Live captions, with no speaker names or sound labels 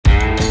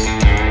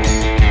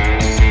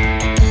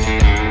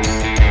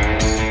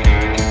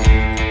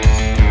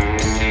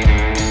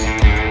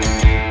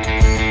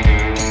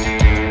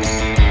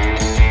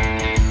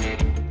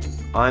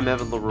I'm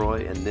Evan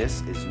LeRoy, and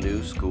this is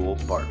New School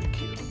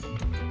Barbecue.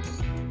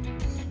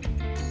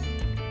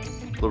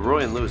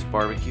 LeRoy and Lewis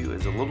Barbecue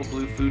is a little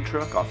blue food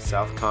truck off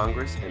South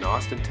Congress in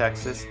Austin,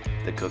 Texas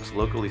that cooks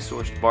locally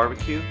sourced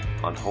barbecue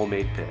on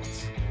homemade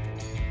pits.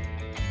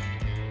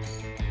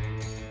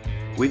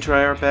 We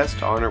try our best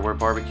to honor where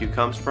barbecue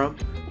comes from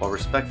while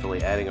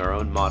respectfully adding our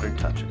own modern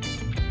touches.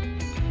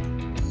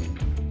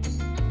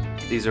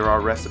 These are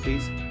our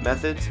recipes,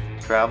 methods,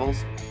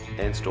 travels,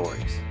 and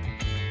stories.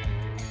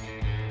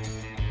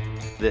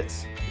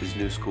 This is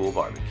New School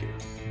Barbecue.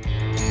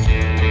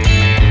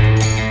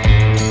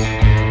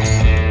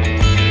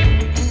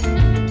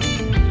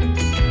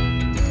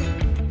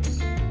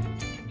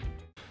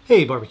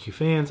 Hey barbecue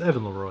fans,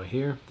 Evan LeRoy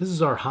here. This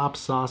is our hop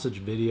sausage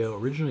video,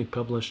 originally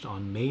published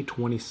on May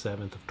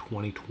 27th of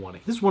 2020.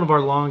 This is one of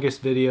our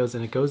longest videos,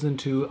 and it goes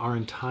into our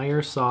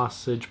entire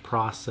sausage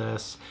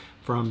process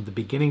from the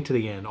beginning to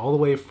the end, all the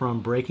way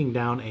from breaking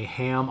down a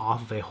ham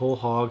off of a whole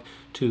hog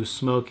to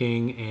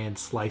smoking and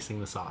slicing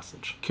the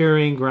sausage.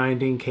 Curing,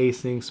 grinding,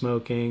 casing,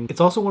 smoking.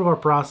 It's also one of our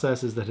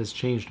processes that has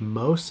changed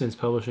most since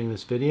publishing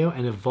this video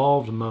and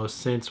evolved most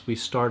since we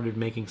started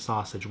making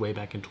sausage way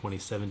back in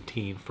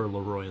 2017 for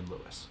LeRoy and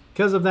Lewis.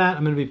 Because of that,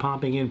 I'm going to be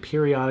popping in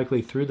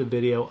periodically through the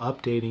video,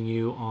 updating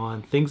you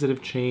on things that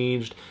have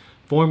changed,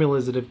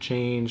 formulas that have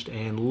changed,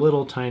 and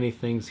little tiny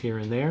things here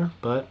and there.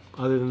 But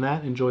other than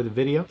that, enjoy the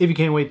video. If you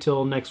can't wait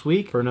till next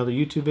week for another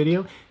YouTube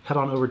video, head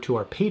on over to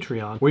our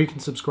Patreon, where you can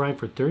subscribe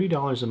for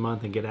 $30 a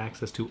month and get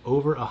access to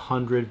over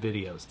 100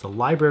 videos. It's a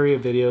library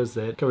of videos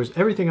that covers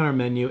everything on our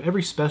menu,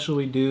 every special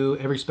we do,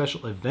 every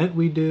special event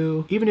we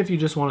do. Even if you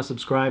just want to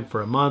subscribe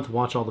for a month,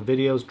 watch all the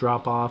videos,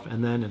 drop off,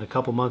 and then in a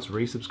couple months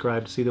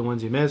resubscribe to see the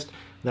ones you missed,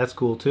 that's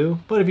cool too.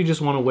 But if you just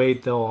want to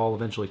wait, they'll all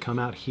eventually come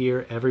out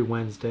here every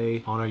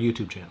Wednesday on our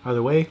YouTube channel.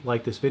 Either way,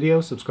 like this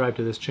video, subscribe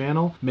to this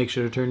channel, make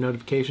sure to turn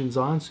notifications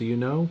on so you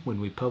know when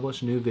we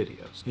publish new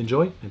videos.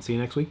 Enjoy, and see you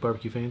next week,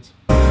 barbecue fans.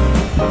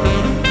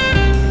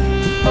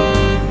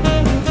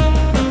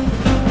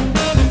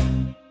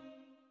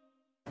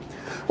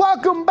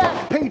 Welcome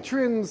back,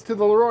 patrons, to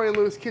the LeRoy and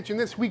Lewis kitchen.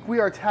 This week we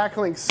are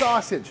tackling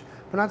sausage,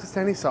 but not just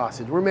any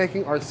sausage. We're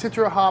making our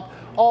Citra hop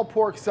all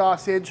pork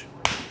sausage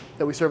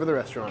that we serve at the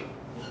restaurant.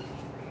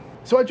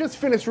 So I just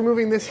finished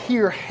removing this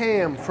here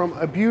ham from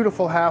a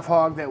beautiful half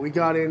hog that we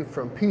got in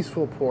from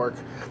Peaceful Pork.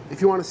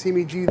 If you want to see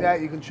me do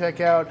that, you can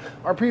check out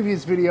our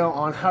previous video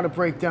on how to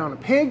break down a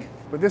pig.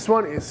 But this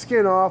one is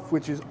skin off,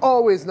 which is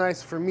always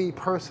nice for me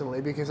personally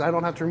because I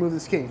don't have to remove the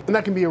skin. And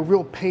that can be a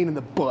real pain in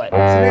the butt. So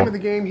the name of the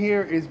game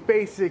here is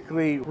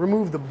basically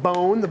remove the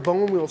bone. The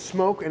bone we'll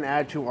smoke and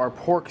add to our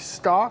pork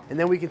stock. And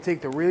then we can take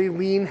the really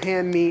lean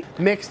ham meat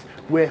mixed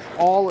with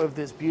all of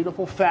this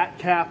beautiful fat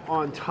cap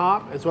on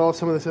top, as well as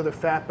some of this other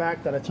fat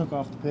back that I took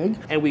off the pig.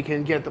 And we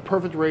can get the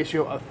perfect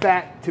ratio of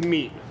fat to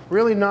meat.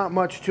 Really not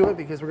much to it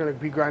because we're gonna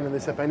be grinding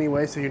this up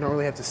anyway, so you don't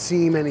really have to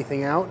seam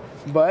anything out.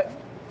 But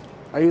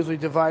I usually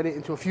divide it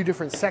into a few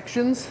different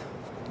sections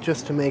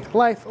just to make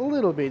life a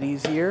little bit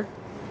easier.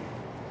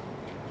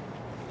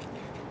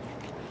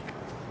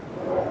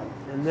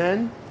 And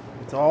then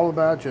it's all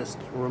about just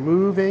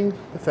removing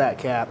the fat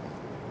cap.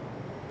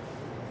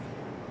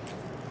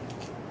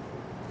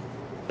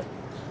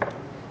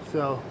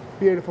 So,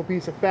 beautiful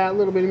piece of fat, a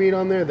little bit of meat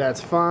on there,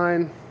 that's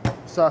fine.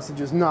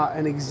 Sausage is not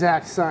an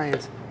exact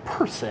science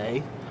per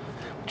se.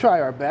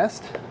 Try our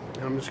best.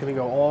 And I'm just gonna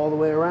go all the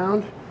way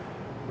around,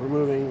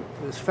 removing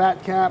this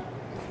fat cap.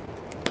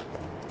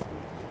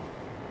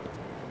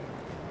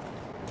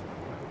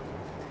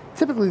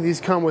 Typically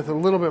these come with a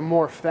little bit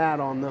more fat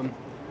on them,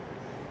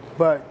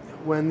 but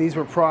when these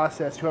were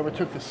processed, whoever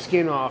took the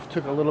skin off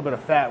took a little bit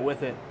of fat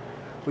with it,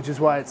 which is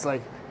why it's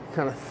like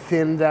kind of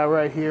thinned out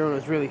right here and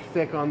it's really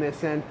thick on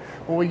this end.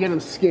 When we get them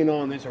skin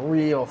on, there's a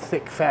real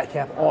thick fat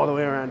cap all the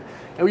way around,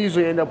 and we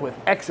usually end up with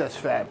excess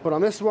fat. But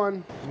on this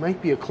one, it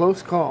might be a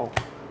close call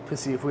to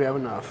see if we have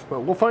enough,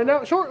 but we'll find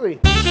out shortly.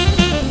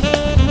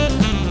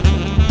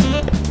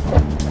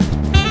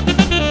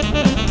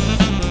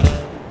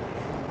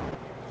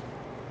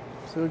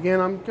 So again,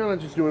 I'm kind of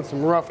just doing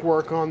some rough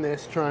work on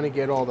this, trying to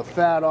get all the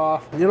fat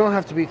off. You don't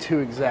have to be too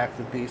exact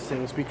with these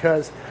things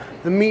because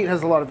the meat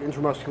has a lot of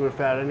intramuscular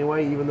fat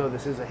anyway, even though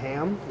this is a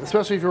ham.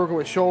 Especially if you're working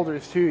with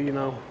shoulders too, you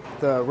know,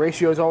 the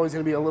ratio is always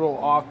going to be a little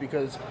off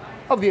because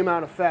of the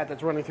amount of fat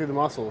that's running through the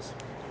muscles.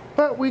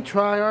 But we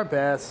try our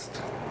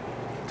best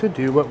to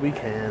do what we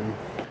can.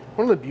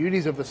 One of the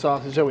beauties of the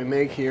sausage that we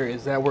make here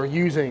is that we're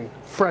using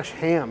fresh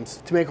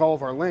hams to make all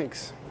of our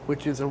links,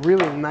 which is a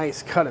really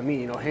nice cut of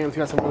meat. You know, ham's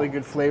got some really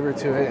good flavor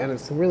to it, and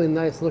it's some really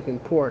nice looking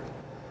pork.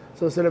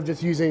 So instead of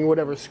just using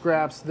whatever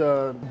scraps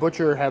the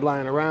butcher had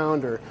lying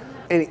around or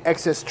any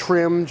excess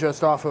trim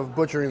just off of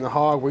butchering the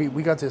hog,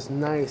 we got this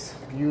nice,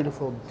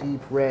 beautiful, deep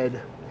red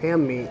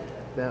ham meat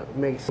that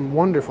makes some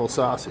wonderful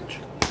sausage.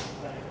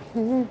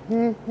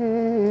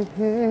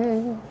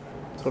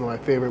 It's one of my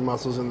favorite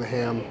muscles in the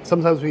ham.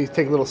 Sometimes we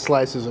take little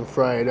slices and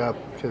fry it up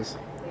because,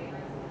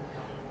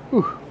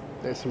 whew,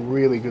 there's some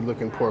really good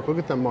looking pork. Look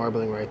at that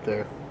marbling right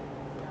there.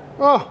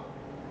 Oh,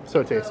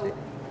 so tasty.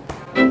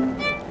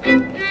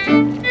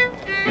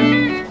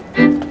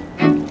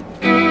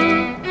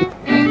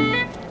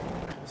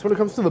 So when it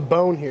comes to the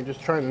bone here,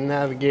 just trying to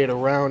navigate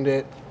around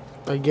it.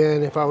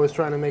 Again, if I was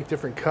trying to make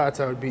different cuts,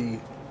 I would be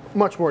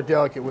much more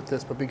delicate with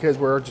this, but because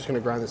we're just gonna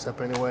grind this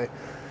up anyway,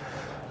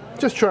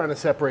 just trying to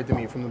separate the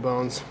meat from the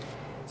bones.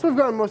 So we've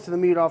gotten most of the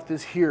meat off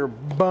this here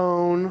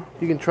bone.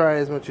 You can try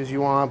as much as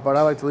you want, but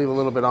I like to leave a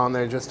little bit on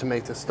there just to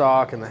make the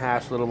stock and the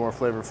hash a little more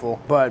flavorful.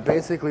 But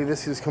basically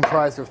this is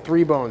comprised of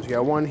 3 bones. You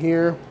got one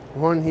here,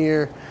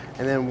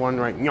 and then one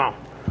right now.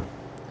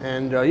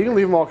 And you can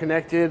leave them all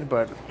connected,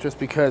 but just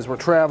because we're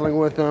traveling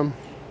with them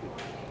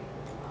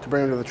to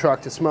bring them to the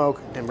truck to smoke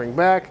and bring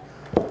back,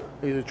 I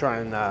usually try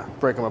and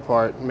break them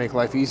apart and make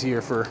life easier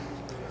for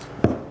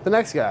the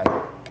next guy.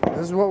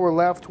 This is what we're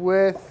left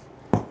with.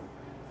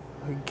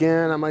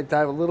 Again, I might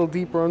dive a little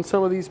deeper on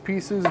some of these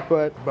pieces,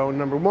 but bone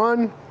number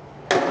 1,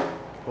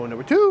 bone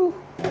number 2,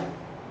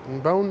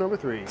 and bone number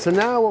 3. So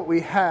now what we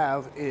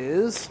have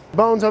is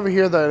bones over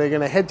here that are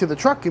gonna head to the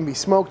truck and be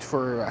smoked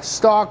for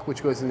stock,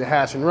 which goes into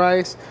hash and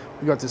rice.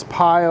 We got this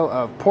pile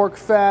of pork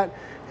fat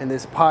and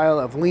this pile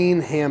of lean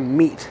ham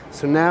meat.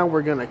 So now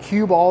we're gonna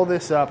cube all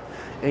this up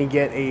and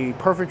get a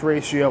perfect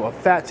ratio of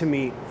fat to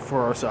meat for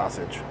our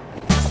sausage.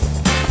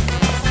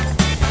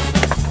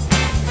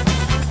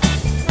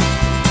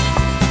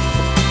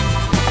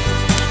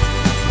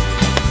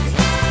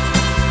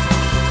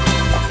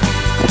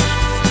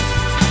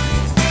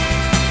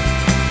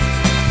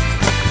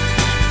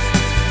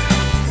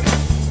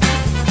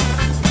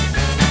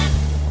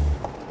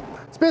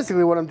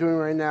 Basically what I'm doing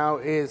right now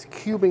is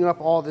cubing up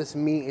all this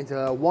meat into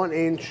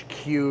 1-inch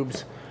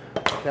cubes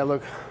that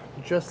look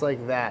just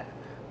like that.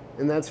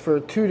 And that's for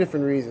 2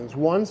 different reasons.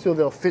 1, so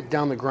they'll fit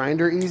down the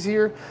grinder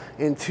easier,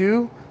 and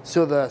 2,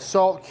 so the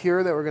salt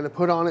cure that we're gonna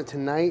put on it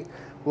tonight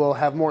will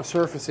have more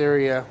surface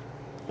area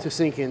to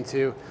sink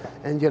into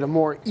and get a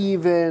more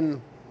even,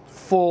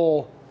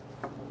 full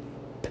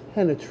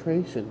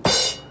penetration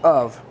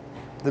of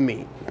the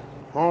meat.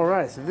 All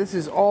right, so this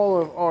is all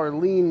of our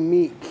lean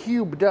meat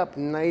cubed up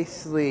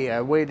nicely.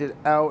 I weighed it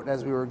out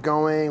as we were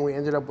going. We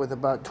ended up with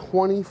about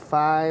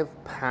 25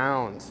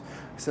 pounds.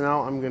 So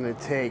now I'm gonna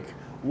take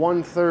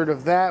 1/3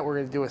 of that. We're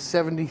gonna do a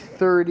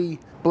 70-30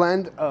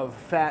 blend of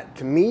fat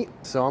to meat.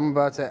 So I'm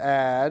about to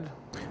add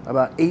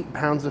about 8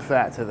 pounds of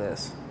fat to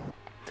this.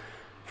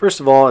 First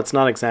of all, it's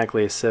not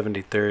exactly a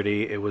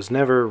 70-30. It was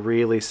never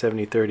really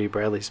 70-30.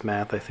 Bradley's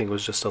math, I think,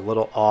 was just a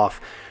little off.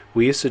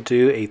 We used to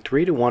do a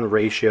 3-to-1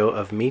 ratio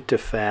of meat to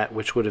fat,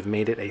 which would have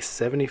made it a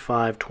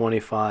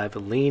 75-25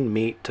 lean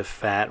meat to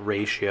fat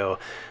ratio.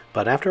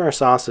 But after our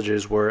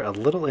sausages were a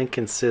little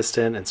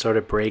inconsistent and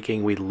started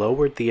breaking, we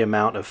lowered the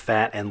amount of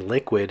fat and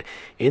liquid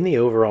in the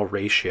overall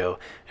ratio.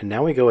 And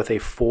now we go with a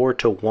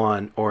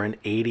 4-to-1 or an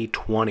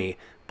 80-20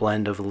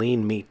 blend of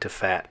lean meat to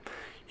fat.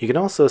 You can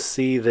also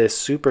see this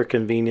super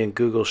convenient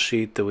Google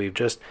sheet that we've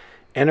just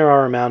enter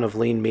our amount of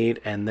lean meat,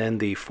 and then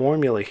the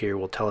formula here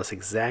will tell us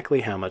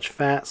exactly how much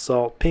fat,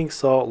 salt, pink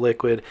salt,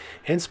 liquid,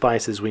 and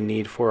spices we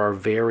need for our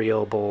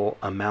variable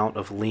amount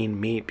of lean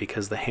meat,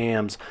 because the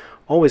hams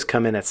always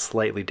come in at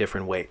slightly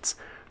different weights.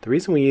 The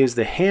reason we use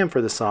the ham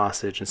for the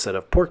sausage instead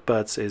of pork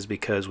butts is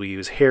because we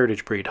use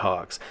heritage breed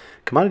hogs.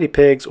 Commodity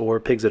pigs, or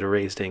pigs that are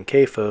raised in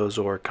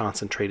CAFOs or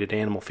concentrated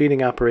animal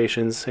feeding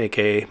operations,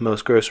 aka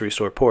most grocery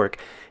store pork,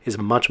 is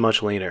much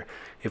leaner.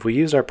 If we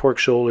used our pork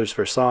shoulders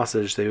for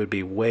sausage, they would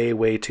be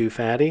way too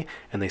fatty,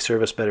 and they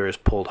serve us better as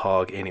pulled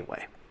hog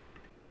anyway.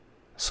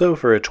 So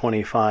for a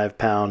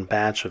 25-pound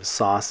batch of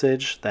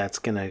sausage, that's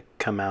going to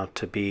come out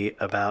to be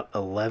about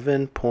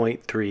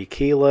 11.3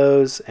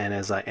 kilos. And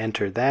as I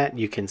enter that,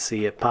 you can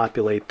see it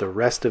populate the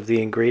rest of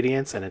the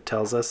ingredients, and it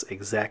tells us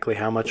exactly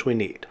how much we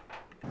need.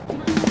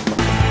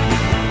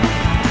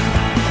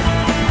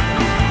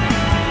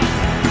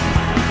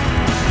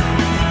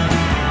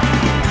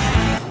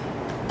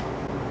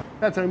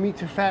 That's our meat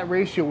to fat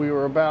ratio. We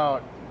were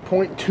about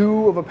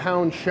 0.2 of a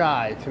pound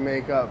shy to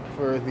make up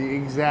for the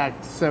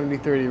exact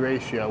 70-30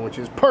 ratio, which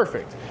is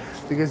perfect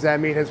because that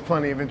meat has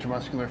plenty of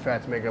intramuscular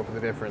fat to make up for the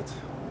difference.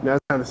 Now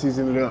it's time to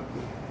season it up.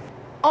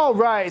 All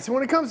right, so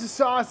when it comes to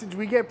sausage,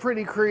 we get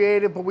pretty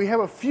creative, but we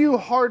have a few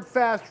hard,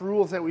 fast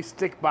rules that we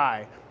stick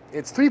by.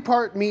 It's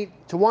 3-part meat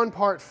to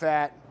 1-part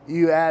fat.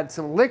 You add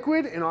some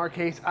liquid, in our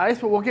case ice,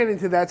 but we'll get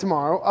into that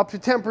tomorrow, up to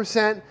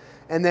 10%,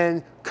 and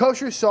then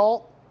kosher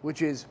salt,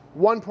 which is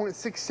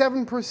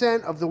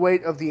 1.67% of the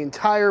weight of the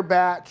entire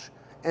batch,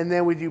 and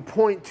then we do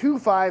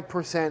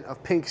 0.25%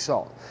 of pink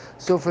salt.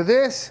 So for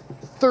this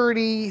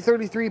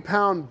 33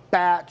 pound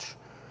batch,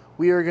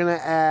 we are gonna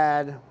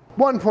add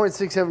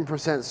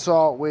 1.67%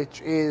 salt,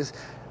 which is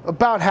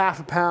about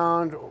half a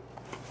pound,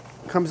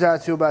 comes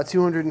out to about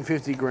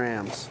 250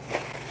 grams.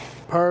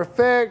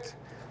 Perfect.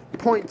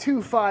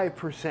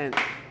 0.25%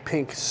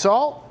 pink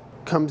salt,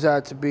 comes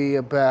out to be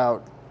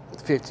about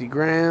 50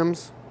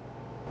 grams.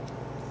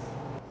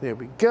 There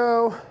we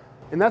go.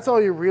 And that's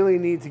all you really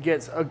need to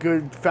get a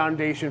good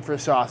foundation for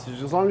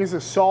sausage. As long as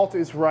the salt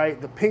is right,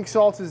 the pink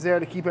salt is there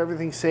to keep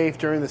everything safe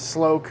during the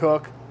slow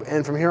cook.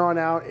 And from here on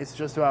out, it's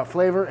just about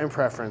flavor and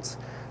preference.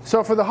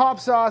 So for the hop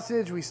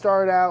sausage, we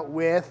start out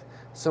with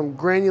some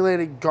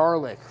granulated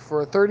garlic.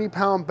 For a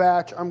 30-pound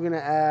batch, I'm gonna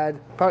add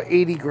about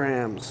 80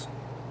 grams.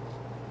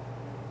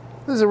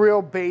 This is a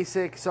real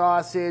basic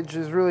sausage.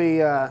 It's really,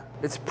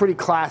 it's pretty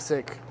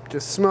classic.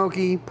 Just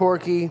smoky,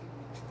 porky,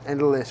 and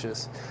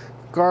delicious.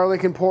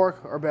 Garlic and pork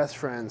are best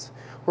friends.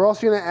 We're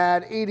also gonna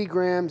add 80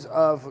 grams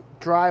of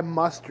dry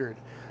mustard.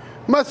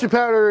 Mustard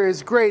powder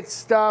is great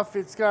stuff.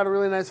 It's got a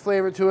really nice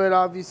flavor to it.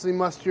 Obviously,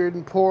 mustard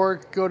and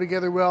pork go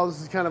together well.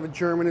 This is kind of a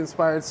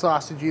German-inspired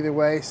sausage either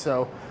way,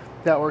 so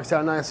that works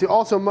out nicely.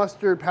 Also,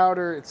 mustard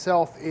powder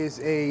itself is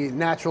a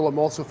natural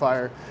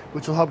emulsifier,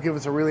 which will help give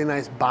us a really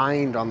nice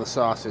bind on the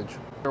sausage.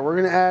 We're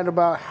gonna add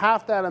about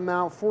half that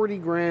amount, 40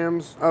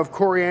 grams of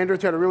coriander.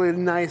 It's got a really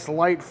nice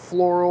light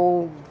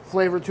floral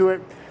flavor to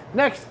it.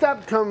 Next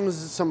up comes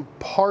some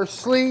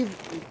parsley,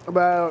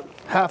 about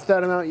half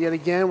that amount yet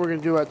again. We're gonna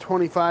do about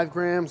 25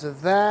 grams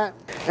of that.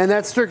 And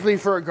that's strictly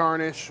for a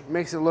garnish,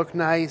 makes it look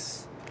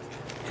nice.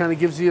 Kind of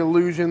gives the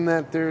illusion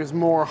that there's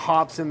more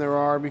hops than there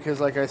are, because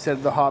like I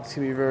said, the hops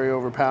can be very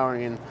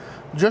overpowering, and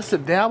just a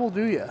dab will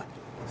do ya.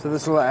 So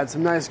this will add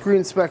some nice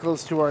green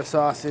speckles to our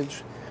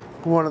sausage.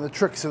 One of the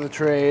tricks of the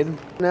trade.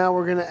 Now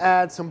we're gonna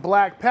add some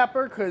black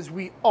pepper, because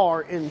we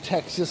are in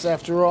Texas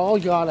after all.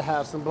 You gotta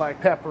have some black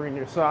pepper in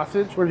your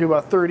sausage. We're gonna do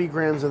about 30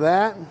 grams of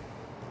that.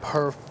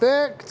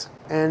 Perfect.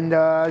 And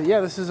yeah,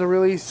 this is a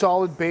really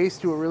solid base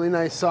to a really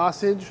nice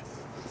sausage.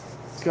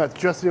 It's got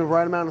just the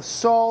right amount of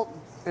salt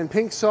and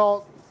pink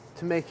salt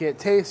to make it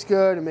taste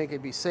good and make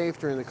it be safe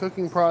during the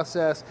cooking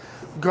process.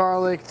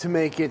 Garlic to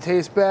make it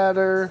taste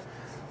better.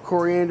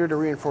 Coriander to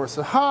reinforce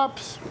the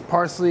hops.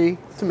 Parsley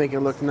to make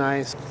it look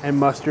nice. And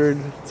mustard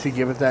to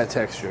give it that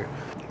texture.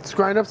 Let's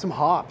grind up some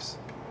hops.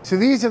 So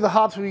these are the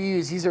hops we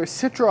use. These are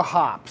Citra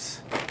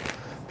hops.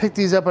 Pick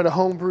these up at a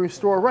homebrew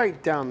store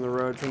right down the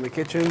road from the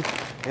kitchen.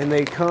 And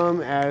they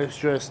come as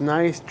just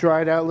nice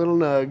dried out little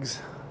nugs.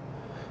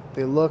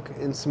 They look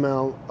and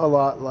smell a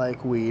lot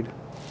like weed.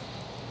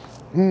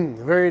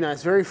 Very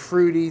nice, very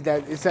fruity.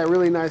 It's that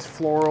really nice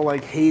floral,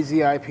 like hazy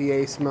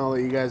IPA smell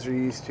that you guys are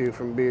used to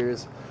from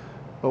beers.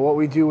 But what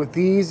we do with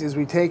these is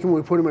we take them,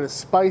 we put them in a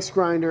spice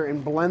grinder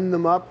and blend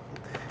them up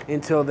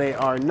until they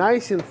are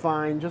nice and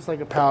fine, just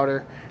like a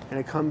powder, and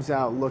it comes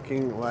out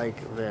looking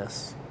like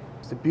this.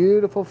 It's a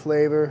beautiful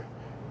flavor.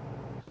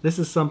 This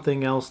is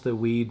something else that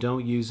we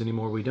don't use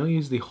anymore. We don't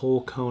use the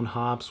whole cone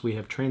hops. We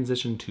have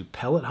transitioned to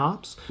pellet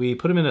hops. We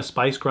put them in a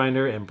spice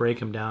grinder and break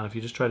them down. If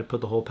you just try to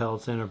put the whole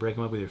pellets in or break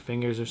them up with your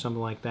fingers or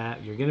something like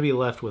that, you're gonna be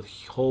left with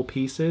whole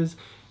pieces,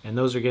 and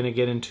those are gonna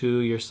get into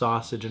your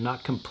sausage and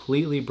not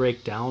completely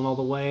break down all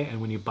the way, and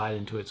when you bite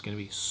into it, it's gonna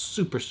be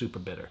super, super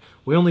bitter.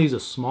 We only use a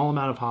small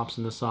amount of hops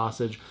in the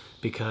sausage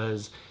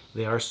because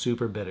they are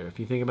super bitter.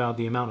 If you think about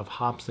the amount of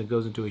hops that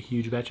goes into a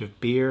huge batch of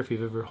beer, if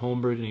you've ever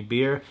homebrewed any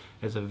beer,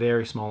 it's a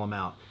very small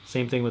amount.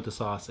 Same thing with the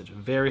sausage. A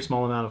very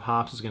small amount of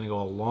hops is gonna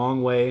go a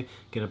long way,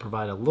 gonna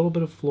provide a little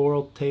bit of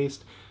floral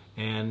taste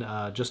and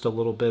just a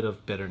little bit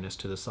of bitterness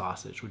to the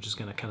sausage, which is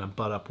gonna kind of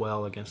butt up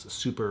well against the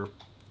super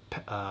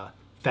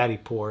fatty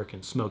pork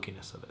and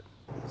smokiness of it.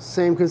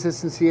 Same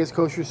consistency as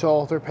kosher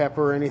salt or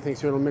pepper or anything,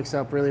 so it'll mix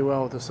up really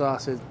well with the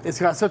sausage. It's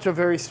got such a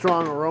very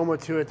strong aroma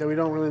to it that we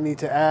don't really need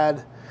to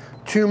add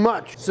too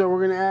much. So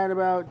we're gonna add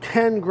about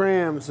 10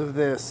 grams of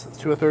this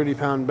to a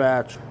 30-pound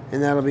batch,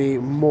 and that'll be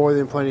more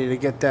than plenty to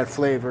get that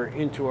flavor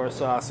into our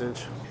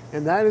sausage.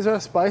 And that is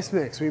our spice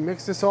mix. We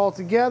mix this all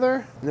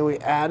together, and then we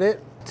add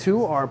it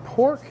to our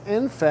pork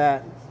and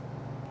fat.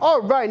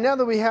 All right, now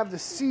that we have the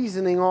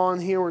seasoning on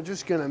here, we're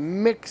just gonna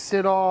mix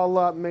it all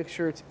up, make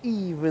sure it's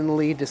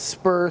evenly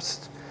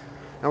dispersed,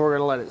 and we're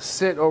gonna let it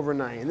sit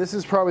overnight. And this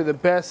is probably the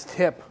best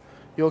tip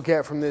you'll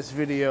get from this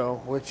video,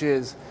 which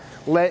is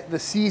let the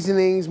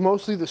seasonings,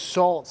 mostly the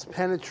salts,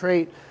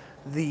 penetrate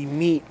the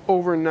meat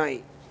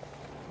overnight.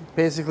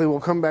 Basically, we'll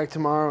come back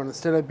tomorrow, and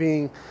instead of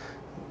being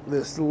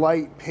this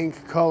light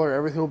pink color,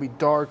 everything will be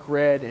dark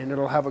red, and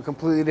it'll have a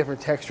completely different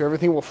texture.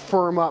 Everything will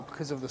firm up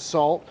because of the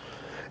salt,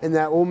 and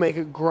that will make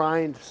it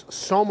grind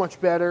so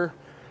much better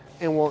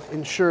and will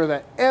ensure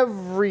that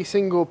every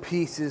single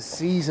piece is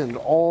seasoned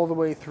all the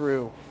way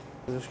through.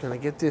 I'm just gonna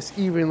get this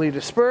evenly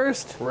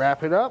dispersed,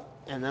 wrap it up,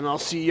 and then I'll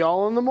see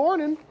y'all in the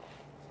morning.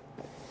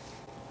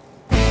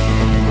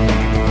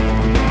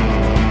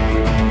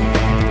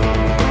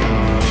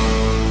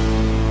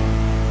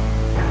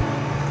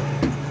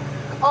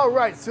 All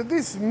right, so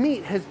this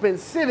meat has been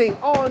sitting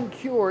on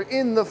cure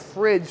in the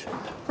fridge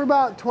for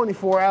about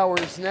 24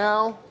 hours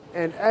now.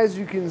 And as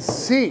you can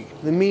see,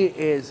 the meat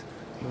is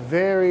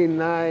very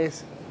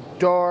nice,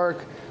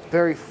 dark,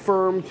 very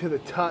firm to the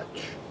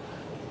touch.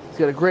 It's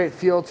got a great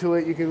feel to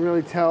it. You can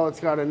really tell it's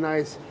got a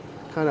nice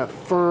kind of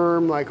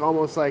firm, like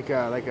almost like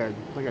a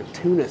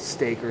tuna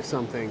steak or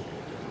something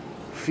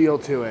feel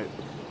to it.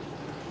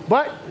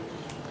 But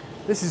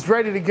this is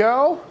ready to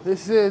go.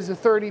 This is a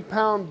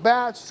 30-pound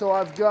batch, so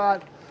I've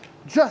got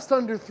just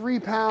under 3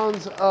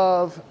 pounds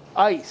of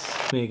ice.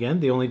 Again,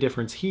 the only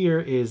difference here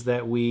is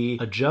that we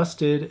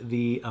adjusted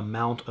the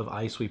amount of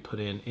ice we put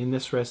in. In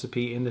this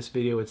recipe, in this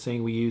video, it's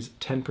saying we use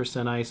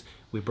 10% ice.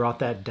 We brought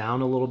that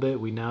down a little bit.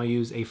 We now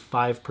use a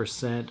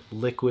 5%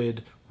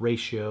 liquid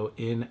ratio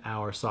in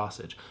our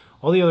sausage.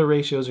 All the other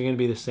ratios are going to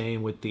be the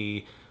same, with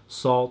the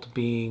salt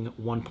being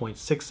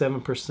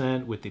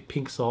 1.67%, with the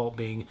pink salt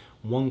being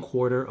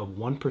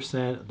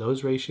 1/4%.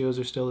 Those ratios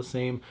are still the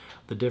same.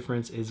 The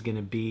difference is going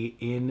to be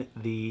in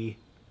the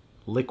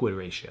liquid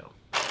ratio.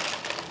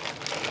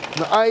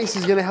 The ice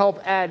is going to help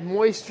add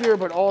moisture,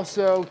 but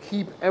also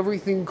keep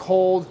everything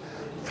cold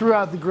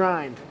throughout the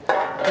grind.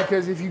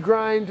 Because if you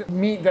grind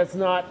meat that's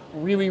not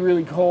really,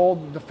 really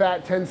cold, the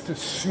fat tends to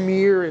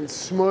smear and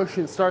smush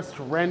and starts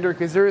to render,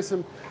 because there is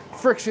some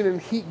friction and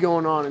heat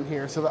going on in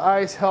here. So the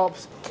ice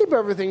helps keep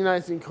everything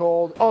nice and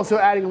cold. Also,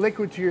 adding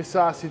liquid to your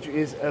sausage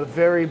is a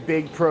very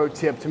big pro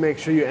tip to make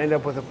sure you end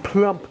up with a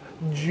plump,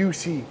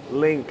 juicy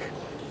link.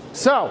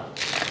 So,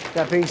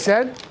 that being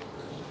said,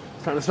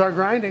 it's time to start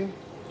grinding.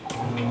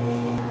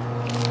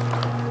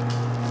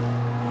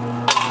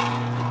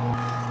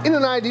 In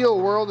an ideal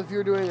world, if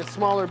you're doing a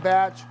smaller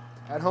batch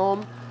at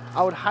home,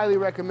 I would highly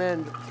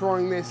recommend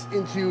throwing this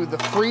into the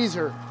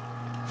freezer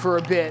for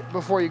a bit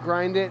before you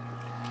grind it.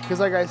 Because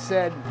like I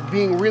said,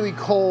 being really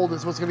cold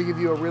is what's going to give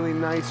you a really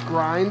nice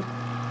grind.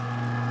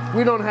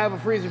 We don't have a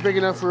freezer big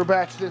enough for a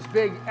batch this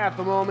big at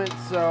the moment,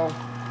 so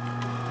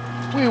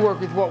we work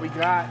with what we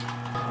got.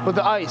 But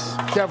the ice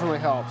definitely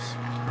helps.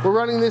 We're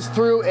running this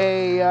through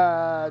a,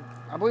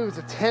 I believe it's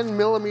a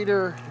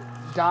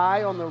 10mm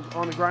die on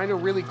the grinder,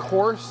 really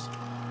coarse.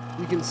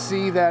 You can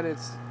see that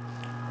it's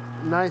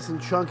nice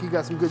and chunky,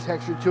 got some good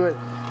texture to it.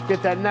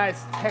 Get that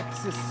nice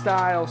Texas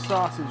style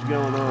sausage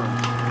going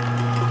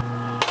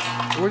on.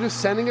 We're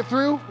just sending it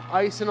through,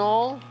 ice and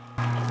all.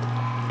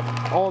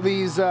 All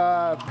these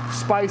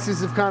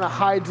spices have kind of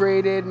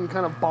hydrated and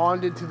kind of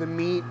bonded to the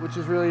meat, which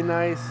is really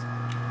nice.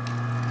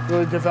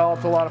 Really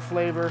developed a lot of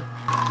flavor.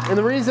 And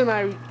the reason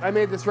I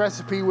made this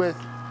recipe with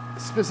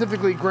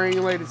specifically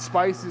granulated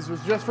spices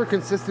was just for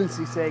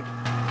consistency's sake.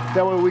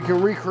 That way we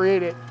can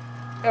recreate it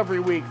every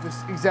week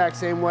this exact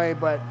same way.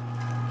 But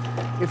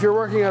if you're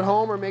working at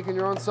home or making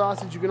your own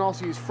sausage, you can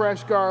also use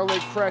fresh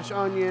garlic, fresh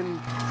onion,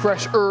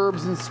 fresh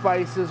herbs and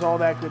spices, all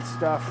that good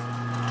stuff.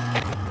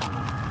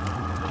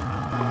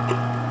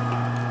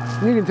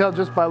 You can tell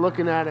just by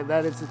looking at it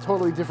that it's a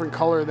totally different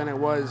color than it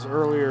was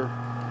earlier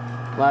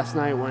last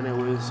night when it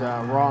was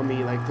raw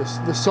meat. Like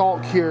the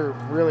salt cure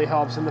really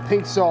helps, and the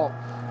pink salt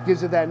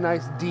gives it that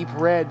nice deep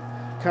red,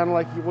 kind of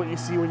like what you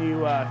see when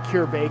you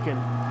cure bacon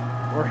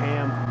or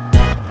ham.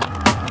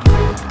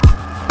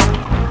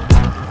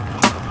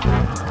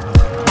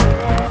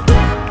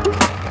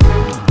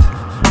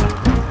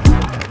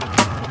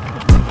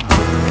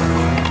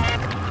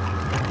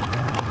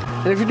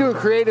 And if you're doing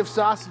creative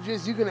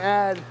sausages, you can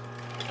add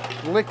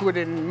liquid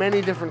in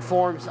many different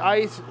forms.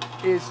 Ice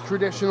is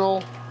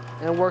traditional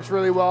and works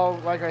really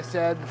well, like I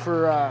said,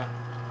 for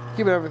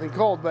keeping everything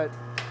cold, but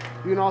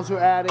you can also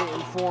add it in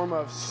form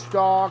of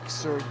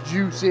stalks or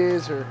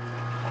juices or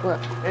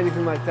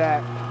anything like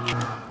that.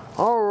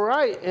 All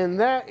right, and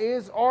that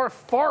is our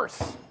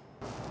farce.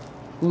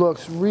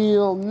 Looks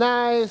real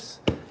nice.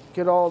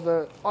 Get all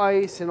the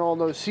ice and all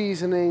those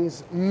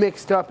seasonings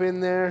mixed up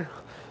in there.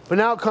 But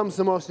now comes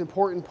the most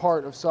important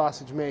part of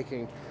sausage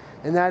making,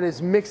 and that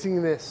is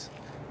mixing this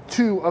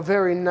to a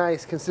very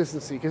nice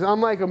consistency. Because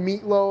unlike a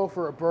meatloaf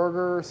or a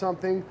burger or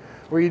something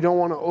where you don't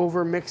want to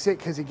over mix it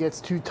because it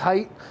gets too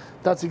tight,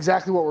 that's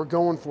exactly what we're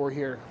going for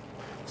here.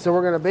 So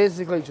we're going to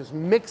basically just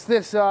mix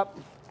this up,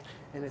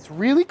 and it's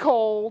really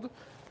cold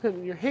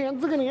and your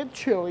hands are going to get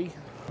chilly.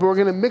 But we're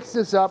going to mix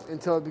this up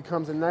until it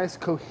becomes a nice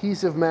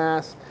cohesive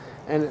mass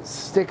and it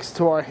sticks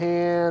to our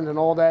hand and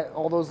all that,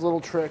 all those little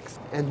tricks.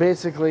 And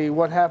basically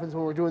what happens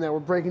when we're doing that, we're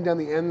breaking down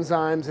the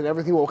enzymes and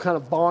everything will kind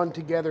of bond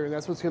together, and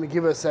that's what's going to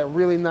give us that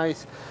really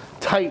nice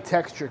tight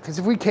texture. Because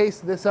if we case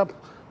this up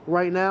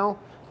right now,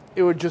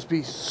 it would just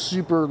be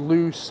super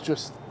loose,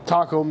 just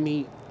taco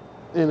meat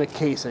in a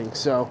casing.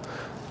 So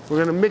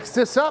we're going to mix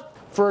this up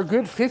for a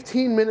good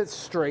 15 minutes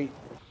straight.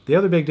 The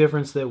other big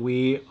difference that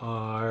we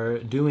are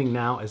doing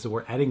now is that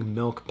we're adding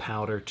milk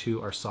powder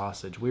to our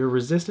sausage. We were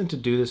resistant to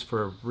do this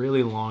for a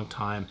really long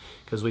time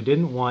because we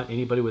didn't want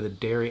anybody with a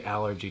dairy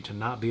allergy to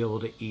not be able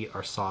to eat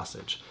our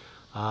sausage.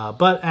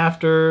 But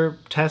after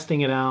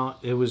testing it out,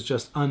 it was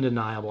just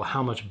undeniable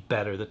how much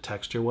better the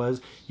texture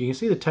was. You can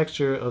see the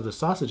texture of the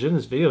sausage in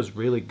this video is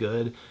really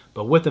good,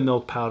 but with the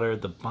milk powder,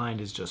 the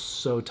bind is just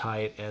so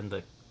tight and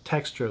the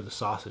texture of the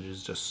sausage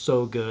is just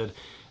so good.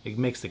 It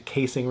makes the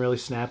casing really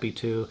snappy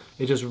too.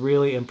 It just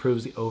really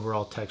improves the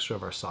overall texture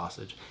of our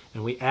sausage.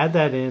 And we add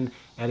that in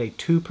at a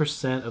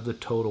 2% of the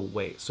total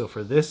weight. So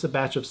for this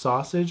batch of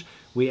sausage,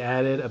 we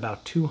added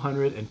about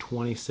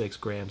 226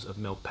 grams of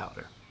milk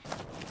powder.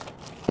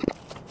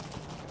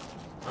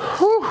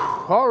 Whew.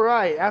 All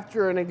right,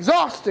 after an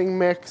exhausting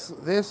mix,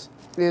 this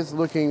is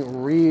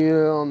looking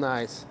real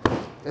nice.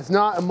 It's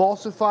not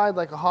emulsified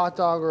like a hot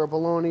dog or a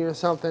bologna or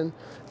something.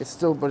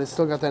 But it's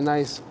still got that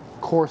nice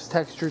coarse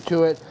texture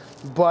to it,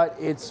 but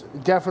it's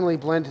definitely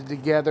blended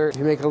together.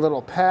 You make a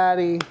little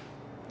patty,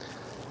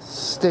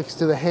 sticks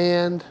to the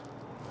hand.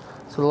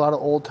 That's what a lot of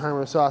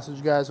old-timer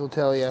sausage guys will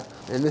tell you.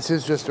 And this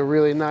is just a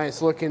really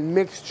nice looking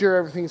mixture.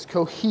 Everything's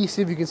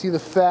cohesive. You can see the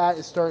fat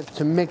is starting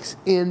to mix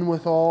in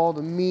with all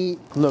the meat.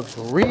 Looks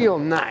real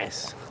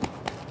nice.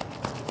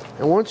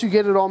 And once you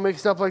get it all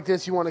mixed up like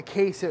this, you want to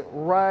case it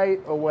right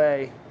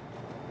away.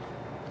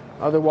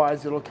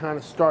 Otherwise, it'll kind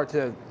of start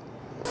to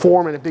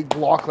form in a big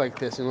block like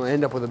this, and it'll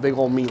end up with a big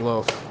old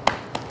meatloaf.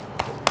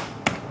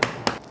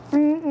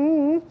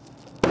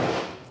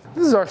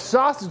 This is our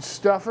sausage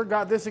stuffer.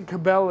 Got this at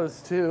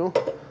Cabela's too.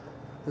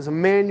 There's a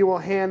manual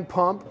hand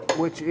pump,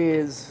 which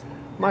is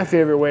my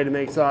favorite way to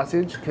make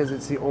sausage because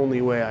it's the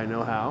only way I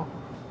know how.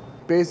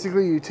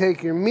 Basically, you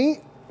take your meat,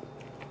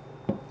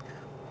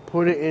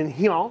 put it in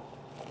here.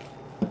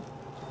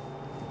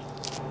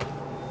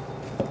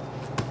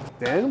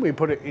 Then we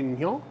put it in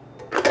here.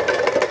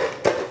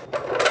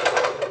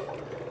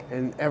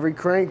 And every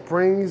crank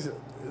brings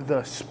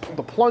the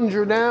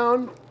plunger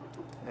down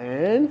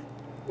and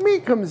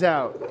meat comes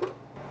out.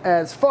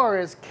 As far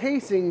as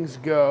casings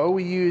go,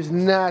 we use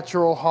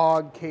natural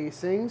hog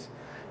casings.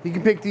 You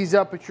can pick these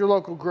up at your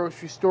local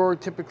grocery store,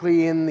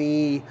 typically in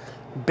the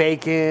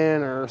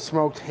bacon or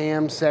smoked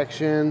ham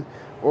section,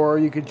 or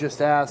you could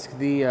just ask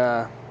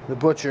the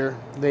butcher.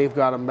 They've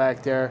got them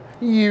back there.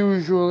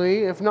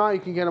 Usually, if not, you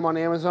can get them on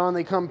Amazon.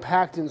 They come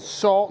packed in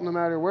salt no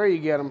matter where you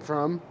get them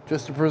from,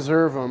 just to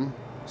preserve them.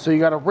 So you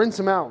gotta rinse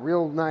them out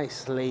real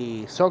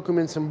nicely. Soak them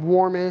in some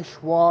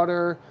warmish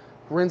water.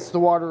 Rinse the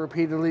water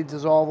repeatedly,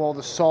 dissolve all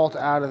the salt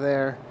out of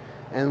there.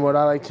 And what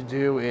I like to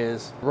do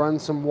is run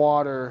some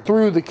water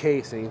through the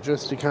casing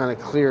just to kind of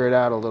clear it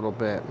out a little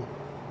bit.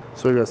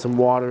 So we got some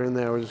water in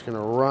there. We're just gonna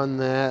run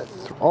that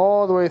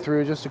all the way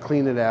through just to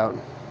clean it out.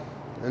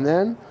 And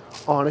then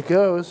on it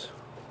goes.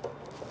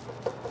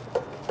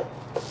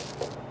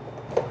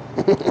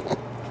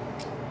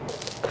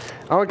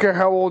 I don't care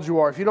how old you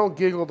are. If you don't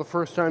giggle the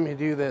first time you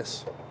do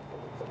this,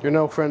 you're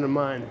no friend of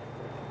mine.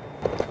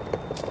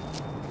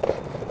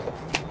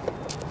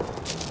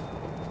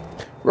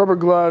 Rubber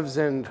gloves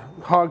and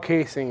hog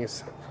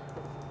casings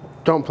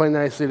don't play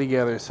nicely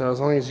together, so as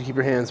long as you keep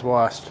your hands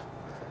washed.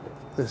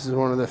 This is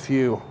one of the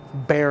few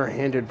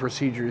bare-handed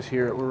procedures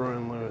here at LeRoy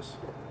and Lewis.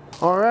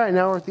 All right,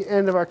 now we're at the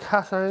end of our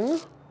casing.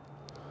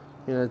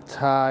 I'm gonna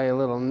tie a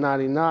little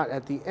knotty knot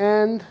at the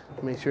end.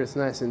 Make sure it's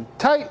nice and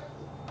tight.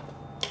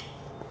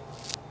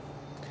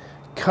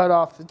 Cut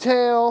off the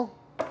tail,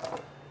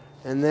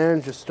 and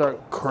then just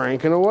start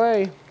cranking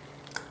away.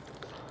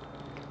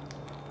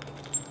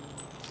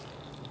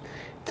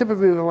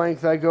 Typically the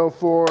length I go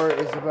for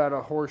is about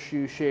a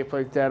horseshoe shape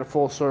like that, a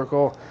full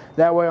circle.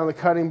 That way on the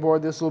cutting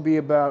board, this will be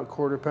about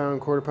quarter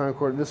pound.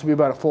 This will be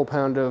about a full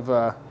pound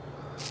of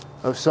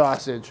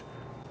sausage.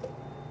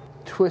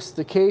 Twist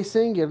the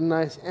casing, get a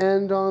nice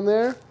end on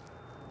there.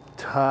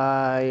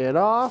 Tie it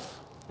off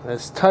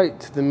as tight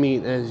to the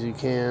meat as you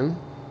can.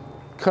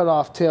 Cut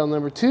off tail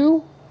number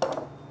 2.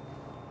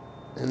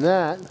 And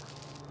that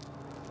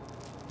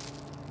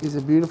is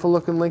a beautiful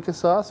looking link of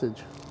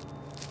sausage.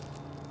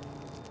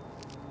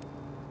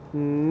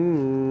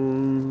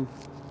 And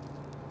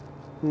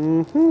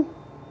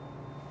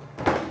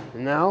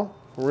now,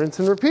 rinse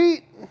and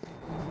repeat.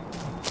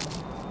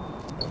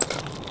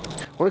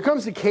 When it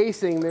comes to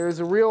casing, there's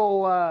a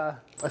real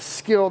a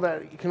skill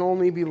that can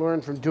only be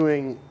learned from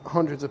doing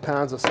hundreds of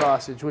pounds of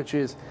sausage, which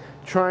is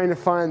trying to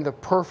find the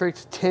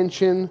perfect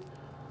tension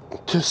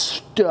to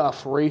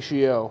stuff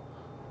ratio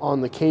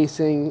on the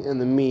casing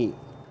and the meat.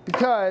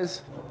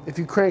 Because if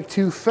you crank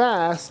too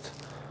fast,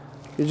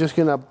 you're just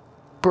gonna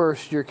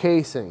burst your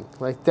casing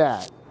like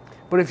that.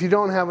 But if you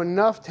don't have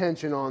enough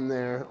tension on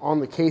there, on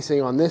the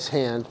casing on this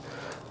hand,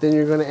 then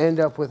you're gonna end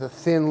up with a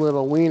thin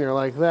little wiener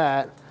like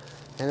that,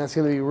 and that's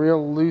gonna be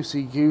real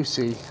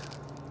loosey-goosey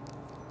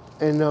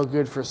and no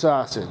good for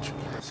sausage.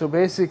 So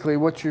basically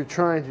what you're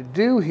trying to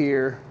do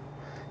here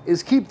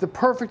is keep the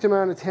perfect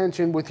amount of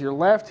tension with your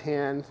left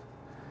hand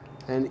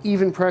and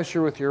even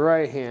pressure with your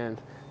right hand.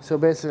 So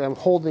basically I'm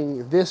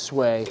holding this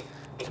way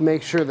to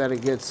make sure that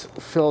it gets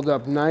filled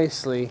up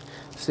nicely,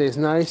 stays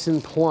nice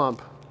and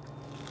plump,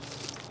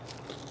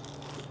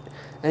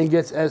 and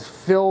gets as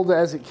filled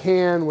as it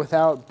can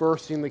without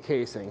bursting the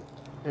casing.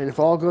 And if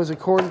all goes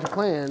according to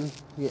plan,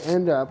 you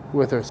end up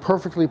with a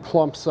perfectly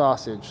plump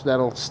sausage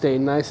that'll stay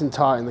nice and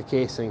taut in the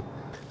casing.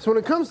 So when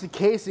it comes to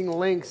casing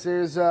links,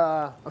 there's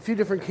a few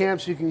different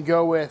camps you can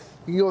go with.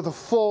 You can go with a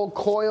full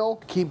coil,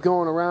 keep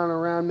going around and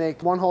around,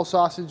 make one whole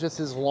sausage just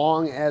as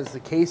long as the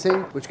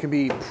casing, which can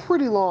be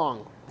pretty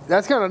long.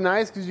 That's kind of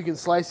nice because you can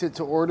slice it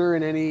to order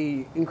in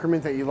any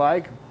increment that you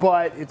like,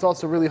 but it's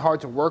also really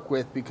hard to work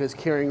with because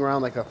carrying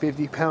around like a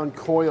 50-pound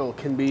coil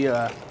can be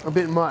a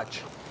bit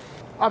much.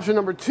 Option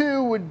number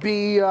 2 would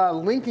be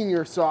linking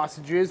your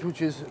sausages,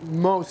 which is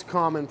most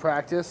common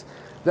practice.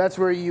 That's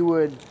where you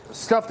would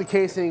stuff the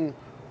casing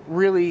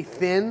really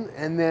thin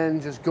and then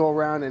just go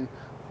around and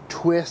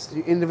twist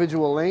the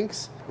individual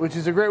links, which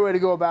is a great way to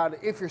go about it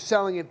if you're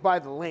selling it by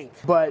the link.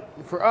 But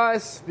for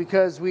us,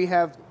 because we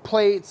have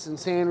plates and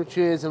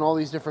sandwiches and all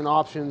these different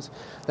options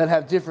that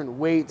have different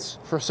weights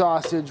for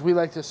sausage, we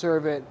like to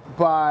serve it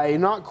by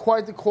not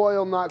quite the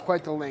coil, not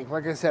quite the link.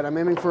 Like I said, I'm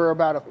aiming for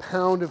about a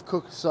pound of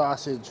cooked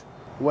sausage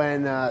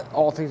when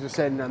all things are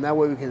said and done. That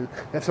way we can,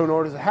 if someone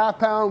orders a half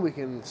pound, we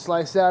can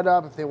slice that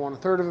up. If they want a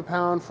third of a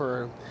pound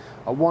for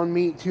a 1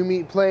 meat, 2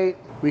 meat plate,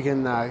 we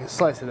can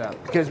slice it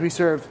up, because we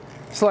serve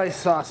sliced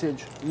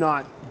sausage,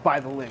 not by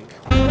the link.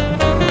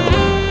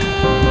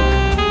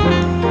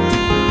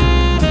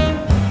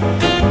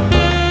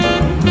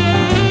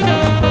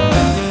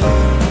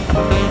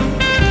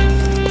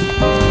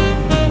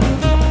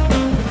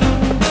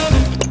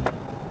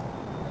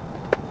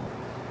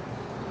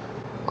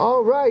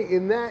 All right,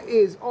 and that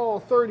is all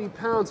 30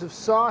 pounds of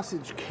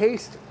sausage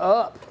cased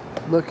up.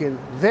 Looking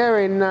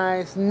very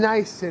nice,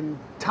 nice and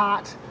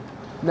taut.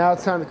 Now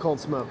it's time to cold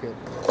smoke it.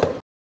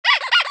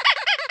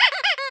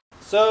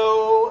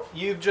 So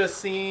you've just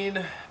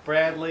seen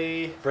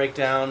Bradley break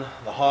down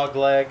the hog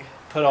leg,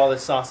 put all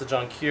this sausage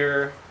on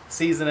cure,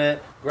 season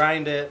it,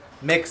 grind it,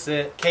 mix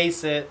it,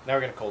 case it. Now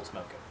we're gonna cold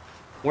smoke it.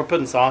 We're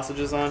putting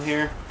sausages on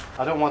here.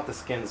 I don't want the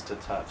skins to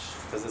touch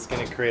because it's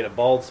gonna create a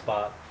bald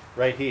spot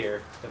right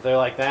here. If they're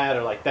like that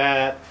or like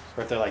that,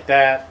 or if they're like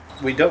that,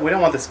 we don't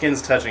want the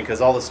skins touching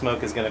because all the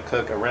smoke is gonna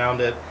cook around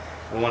it.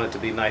 I want it to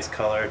be nice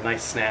color,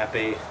 nice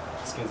snappy.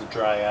 The skins will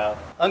dry out.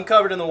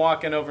 Uncovered in the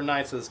walk-in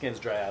overnight so the skins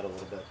dry out a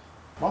little bit.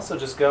 I'm also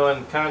just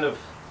going kind of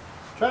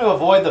trying to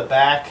avoid the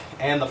back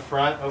and the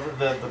front, over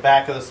the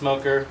back of the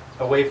smoker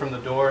away from the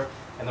door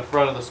and the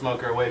front of the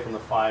smoker away from the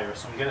fire.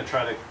 So I'm going to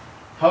try to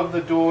hug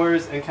the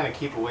doors and kind of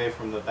keep away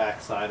from the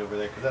back side over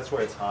there because that's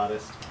where it's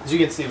hottest. As you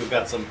can see, we've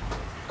got some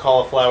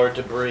cauliflower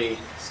debris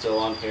still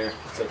on here.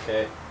 It's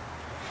okay.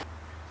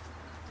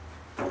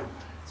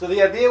 So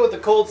the idea with the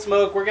cold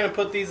smoke, we're going to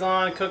put these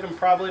on, cook them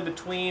probably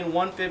between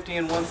 150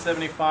 and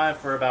 175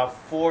 for about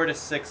 4 to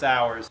 6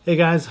 hours. Hey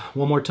guys,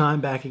 one more time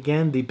back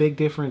again. The big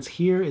difference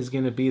here is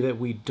going to be that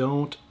we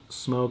don't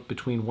smoke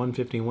between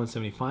 150 and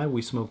 175.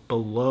 We smoke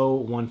below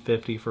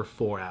 150 for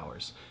 4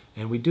 hours.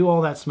 And we do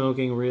all that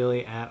smoking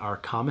really at our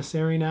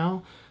commissary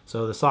now.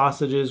 So the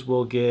sausages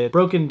will get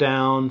broken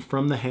down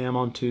from the ham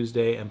on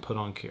Tuesday and put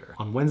on cure.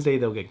 On Wednesday,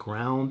 they'll get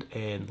ground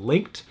and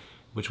linked,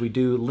 which we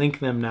do link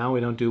them now.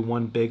 We don't do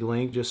one big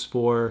link just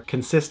for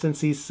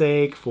consistency's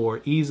sake, for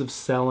ease of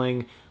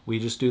selling. We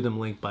just do them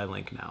link by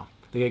link now.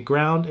 They get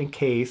ground and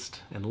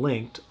cased and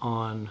linked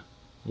on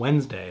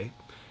Wednesday,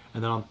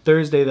 and then on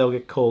Thursday they'll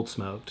get cold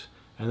smoked.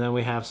 And then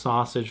we have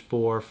sausage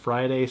for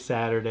Friday,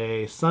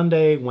 Saturday,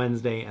 Sunday,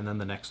 Wednesday, and then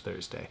the next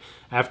Thursday.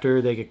 After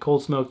they get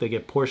cold smoked, they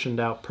get portioned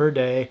out per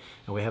day,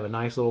 and we have a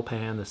nice little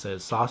pan that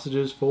says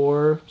sausages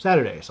for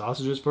Saturday,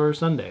 sausages for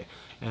Sunday.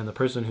 And the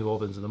person who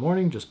opens in the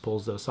morning just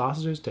pulls those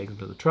sausages, takes them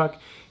to the truck,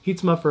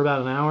 heats them up for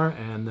about an hour,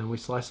 and then we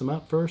slice them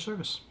up for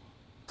service.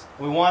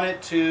 We want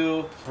it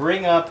to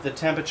bring up the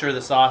temperature of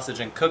the sausage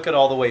and cook it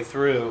all the way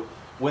through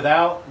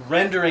without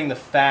rendering the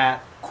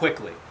fat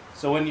quickly.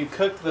 So when you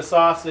cook the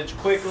sausage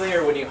quickly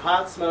or when you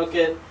hot smoke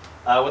it,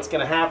 what's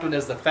going to happen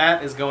is the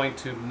fat is going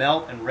to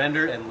melt and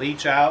render and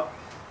leach out,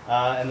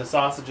 and the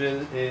sausage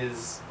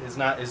is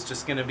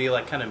just going to be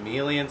like kind of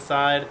mealy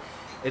inside.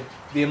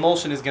 The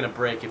emulsion is going to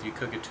break if you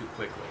cook it too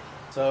quickly.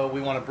 So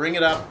we want to bring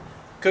it up,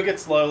 cook it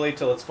slowly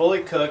till it's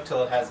fully cooked,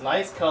 till it has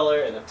nice color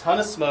and a ton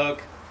of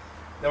smoke.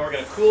 Then we're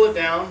going to cool it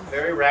down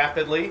very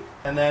rapidly,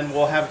 and then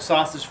we'll have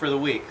sausage for the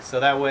week. So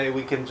that way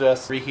we can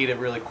just reheat it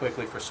really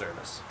quickly for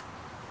service.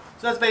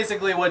 So that's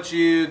basically what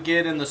you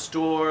get in the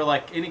store,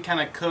 like any kind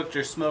of cooked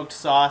or smoked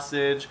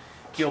sausage,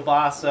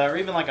 kielbasa, or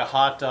even like a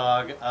hot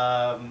dog.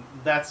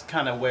 That's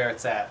kind of where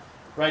it's at.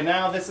 Right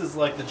now, this is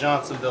like the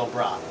Johnsonville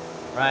brat,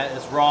 right?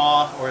 It's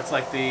raw, or it's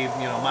like the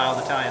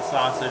mild Italian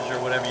sausage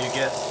or whatever you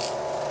get.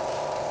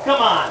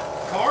 Come on,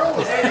 Carl,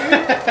 is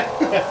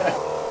that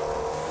you?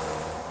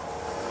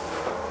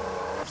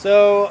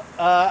 So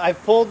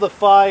I've pulled the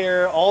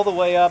fire all the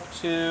way up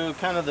to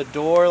kind of the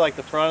door, like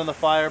the front of the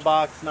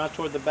firebox, not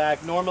toward the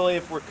back. Normally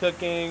if we're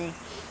cooking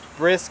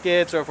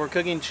briskets or if we're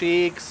cooking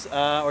cheeks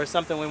or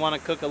something we want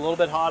to cook a little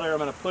bit hotter, I'm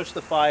going to push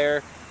the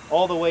fire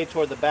all the way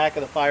toward the back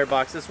of the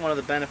firebox. This is one of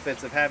the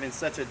benefits of having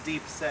such a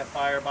deep set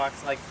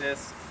firebox like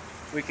this.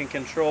 We can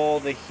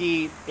control the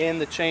heat in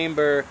the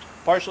chamber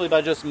partially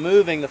by just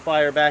moving the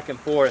fire back and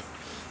forth.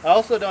 I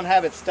also don't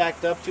have it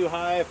stacked up too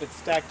high. If it's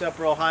stacked up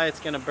real high, it's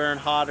going to burn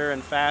hotter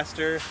and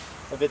faster.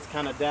 If it's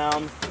kind of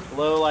down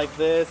low like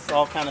this,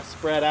 all kind of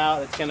spread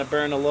out, it's going to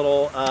burn a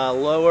little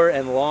lower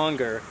and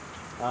longer.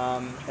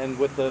 And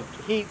with the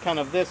heat kind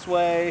of this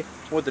way,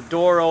 with the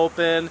door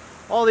open,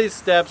 all these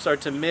steps are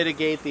to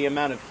mitigate the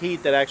amount of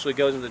heat that actually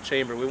goes into the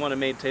chamber. We want to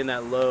maintain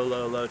that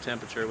low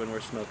temperature when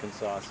we're smoking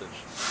sausage.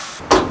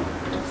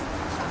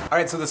 All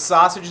right, so the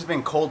sausage has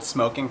been cold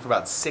smoking for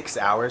about 6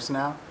 hours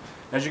now.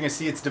 As you can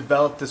see, it's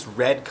developed this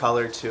red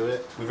color to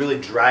it. We really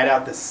dried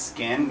out the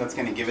skin. That's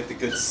going to give it the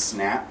good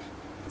snap.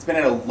 It's been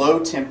at a low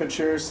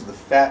temperature, so the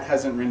fat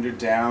hasn't rendered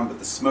down, but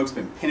the smoke's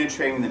been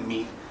penetrating the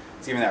meat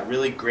It's giving that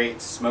really great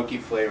smoky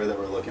flavor that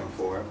we're looking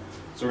for.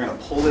 So we're going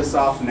to pull this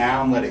off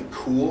now and let it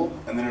cool,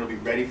 and then it'll be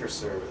ready for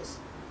service.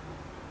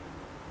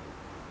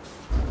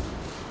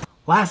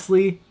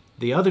 Lastly,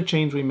 the other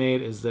change we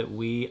made is that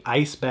we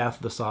ice bath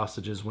the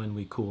sausages when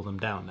we cool them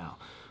down now.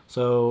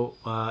 So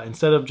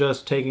instead of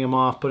just taking them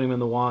off, putting them in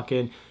the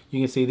walk-in,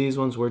 you can see these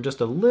ones were just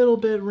a little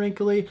bit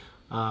wrinkly.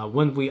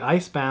 When we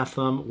ice bath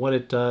them, what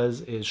it does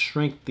is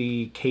shrink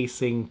the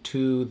casing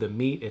to the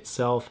meat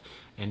itself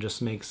and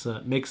just makes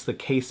the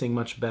casing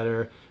much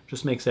better,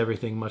 just makes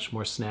everything much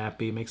more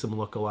snappy, makes them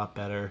look a lot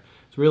better.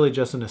 It's really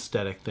just an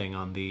aesthetic thing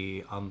on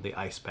the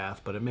ice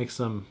bath, but it makes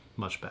them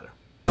much better.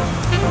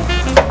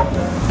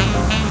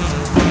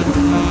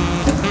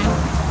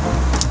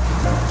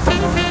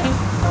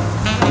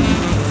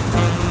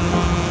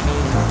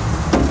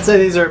 I'd say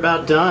these are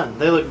about done.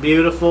 They look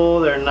beautiful,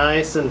 they're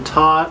nice and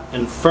taut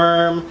and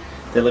firm.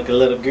 They look a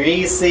little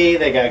greasy,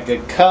 they got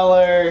good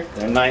color,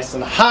 they're nice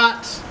and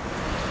hot.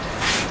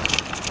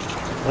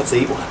 Let's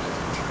eat one.